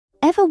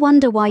Ever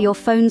wonder why your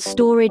phone's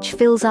storage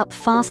fills up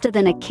faster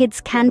than a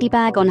kid's candy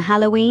bag on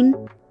Halloween?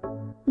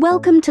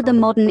 Welcome to the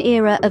modern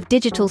era of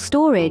digital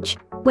storage,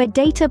 where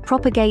data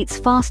propagates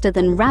faster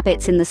than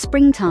rabbits in the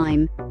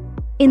springtime.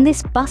 In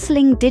this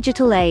bustling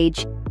digital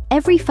age,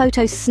 every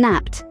photo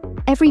snapped,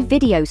 every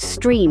video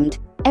streamed,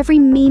 every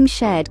meme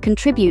shared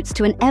contributes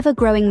to an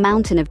ever-growing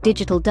mountain of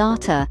digital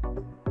data.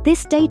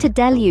 This data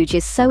deluge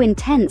is so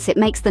intense it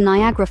makes the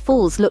Niagara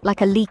Falls look like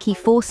a leaky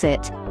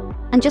faucet.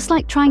 And just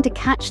like trying to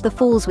catch the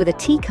falls with a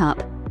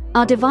teacup,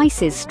 our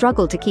devices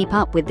struggle to keep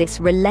up with this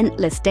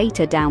relentless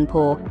data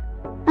downpour.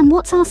 And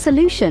what's our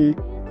solution?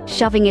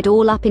 Shoving it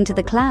all up into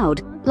the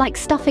cloud, like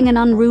stuffing an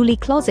unruly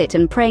closet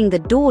and praying the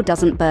door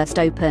doesn't burst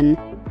open.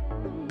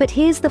 But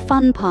here's the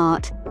fun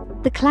part.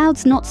 The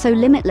cloud's not so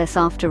limitless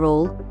after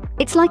all.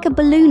 It's like a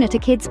balloon at a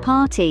kid's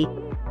party.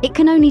 It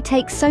can only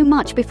take so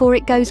much before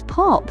it goes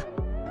pop.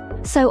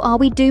 So are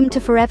we doomed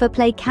to forever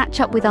play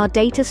catch-up with our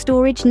data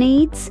storage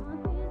needs?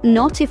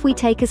 Not if we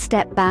take a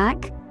step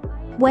back.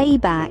 Way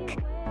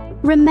back.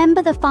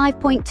 Remember the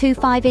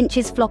 5.25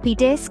 inches floppy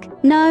disk?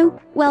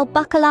 No? Well,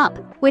 buckle up.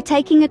 We're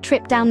taking a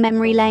trip down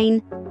memory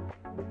lane.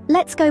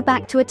 Let's go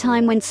back to a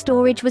time when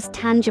storage was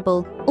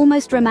tangible,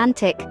 almost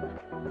romantic.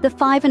 The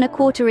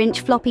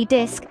 5.25-inch floppy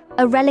disk,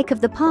 a relic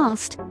of the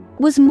past,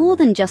 was more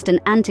than just an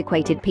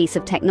antiquated piece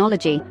of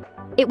technology.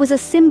 It was a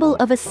symbol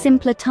of a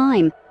simpler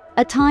time,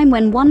 a time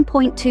when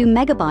 1.2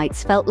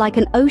 megabytes felt like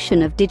an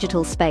ocean of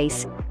digital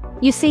space.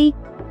 You see,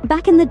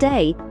 back in the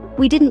day,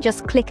 we didn't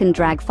just click and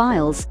drag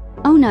files.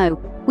 Oh no,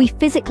 we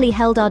physically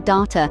held our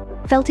data,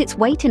 felt its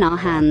weight in our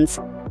hands.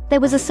 There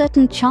was a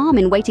certain charm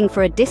in waiting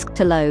for a disk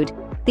to load.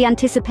 The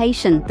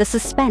anticipation, the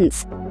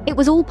suspense, it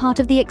was all part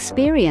of the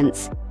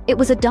experience. It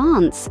was a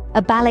dance,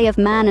 a ballet of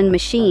man and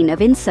machine,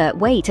 of insert,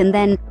 wait, and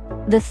then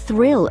the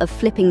thrill of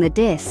flipping the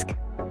disk.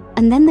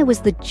 And then there was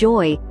the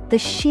joy, the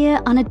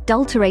sheer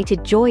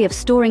unadulterated joy of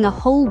storing a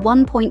whole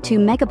 1.2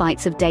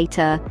 megabytes of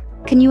data.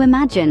 Can you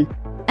imagine?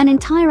 An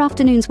entire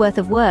afternoon's worth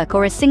of work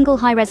or a single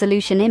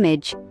high-resolution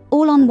image,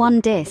 all on one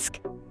disk.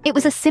 It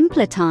was a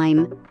simpler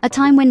time, a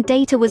time when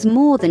data was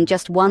more than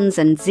just ones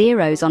and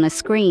zeros on a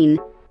screen.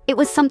 It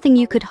was something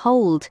you could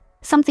hold,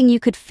 something you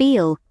could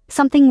feel,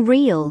 something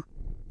real.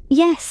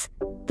 Yes,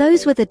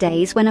 those were the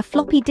days when a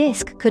floppy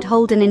disk could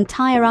hold an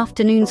entire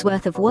afternoon's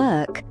worth of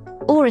work,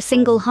 or a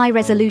single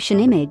high-resolution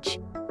image.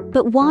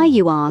 But why,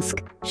 you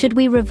ask, should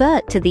we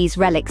revert to these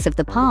relics of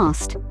the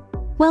past?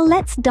 Well,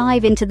 let's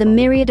dive into the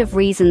myriad of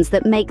reasons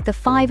that make the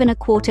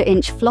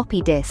 5.25-inch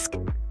floppy disk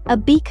a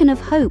beacon of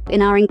hope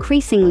in our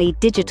increasingly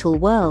digital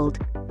world.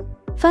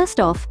 First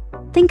off,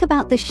 think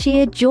about the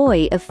sheer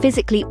joy of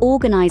physically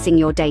organizing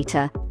your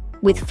data.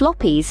 With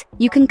floppies,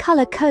 you can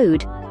color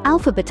code,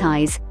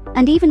 alphabetize,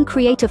 and even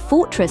create a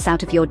fortress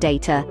out of your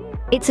data.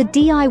 It's a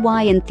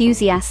DIY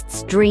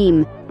enthusiast's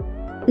dream.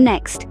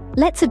 Next,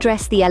 let's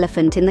address the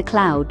elephant in the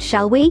cloud,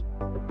 shall we?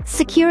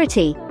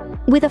 Security.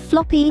 With a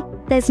floppy,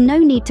 there's no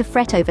need to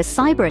fret over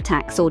cyber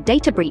attacks or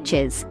data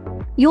breaches.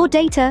 Your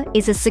data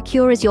is as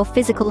secure as your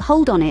physical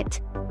hold on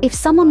it. If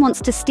someone wants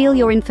to steal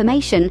your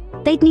information,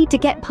 they'd need to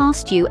get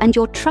past you and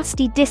your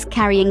trusty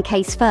disk-carrying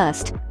case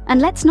first.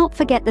 And let's not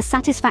forget the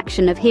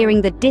satisfaction of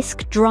hearing the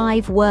disk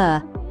drive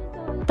whir.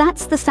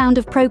 That's the sound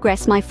of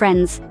progress, my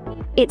friends.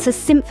 It's a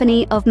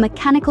symphony of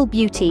mechanical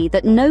beauty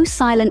that no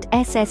silent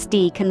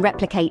SSD can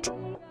replicate.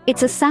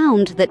 It's a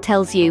sound that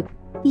tells you,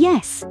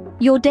 yes,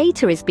 your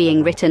data is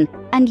being written,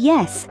 and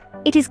yes,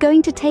 it is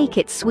going to take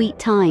its sweet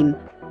time.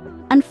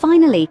 And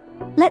finally,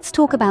 let's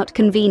talk about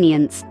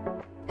convenience.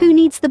 Who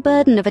needs the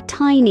burden of a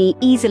tiny,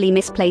 easily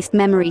misplaced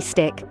memory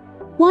stick?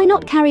 Why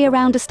not carry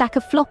around a stack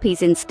of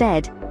floppies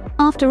instead?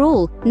 After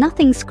all,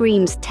 nothing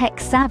screams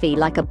tech-savvy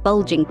like a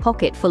bulging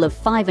pocket full of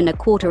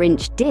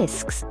 5.25-inch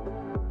disks.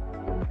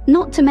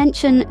 Not to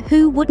mention,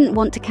 who wouldn't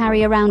want to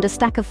carry around a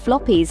stack of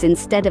floppies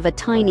instead of a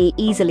tiny,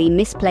 easily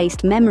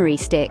misplaced memory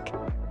stick?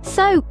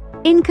 So,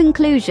 in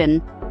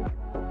conclusion,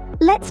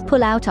 let's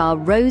pull out our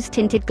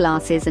rose-tinted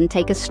glasses and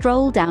take a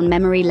stroll down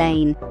memory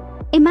lane.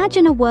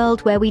 Imagine a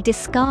world where we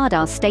discard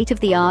our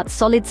state-of-the-art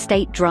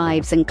solid-state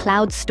drives and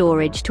cloud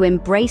storage to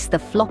embrace the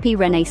floppy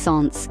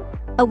renaissance.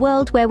 A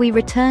world where we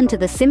return to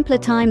the simpler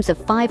times of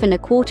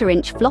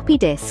 5.25-inch floppy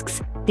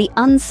disks, the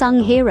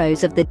unsung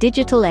heroes of the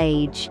digital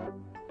age.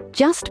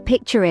 Just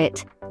picture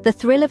it, the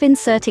thrill of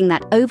inserting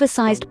that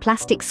oversized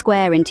plastic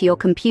square into your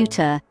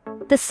computer,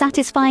 the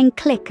satisfying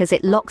click as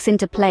it locks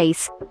into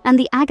place, and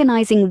the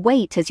agonizing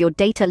wait as your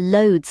data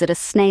loads at a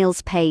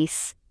snail's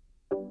pace.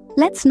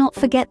 Let's not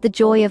forget the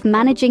joy of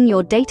managing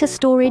your data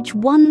storage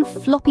one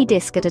floppy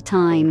disk at a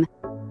time.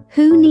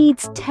 Who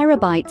needs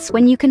terabytes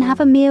when you can have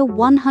a mere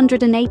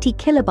 180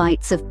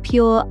 kilobytes of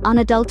pure,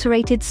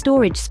 unadulterated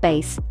storage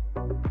space?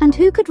 And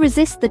who could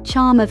resist the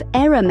charm of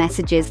error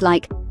messages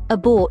like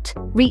abort,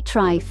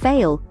 retry,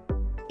 fail?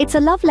 It's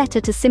a love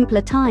letter to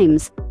simpler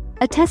times,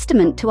 a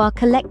testament to our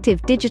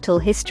collective digital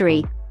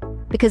history.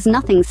 Because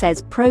nothing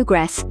says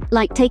progress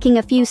like taking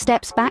a few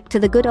steps back to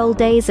the good old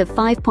days of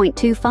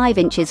 5.25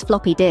 inches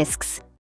floppy disks.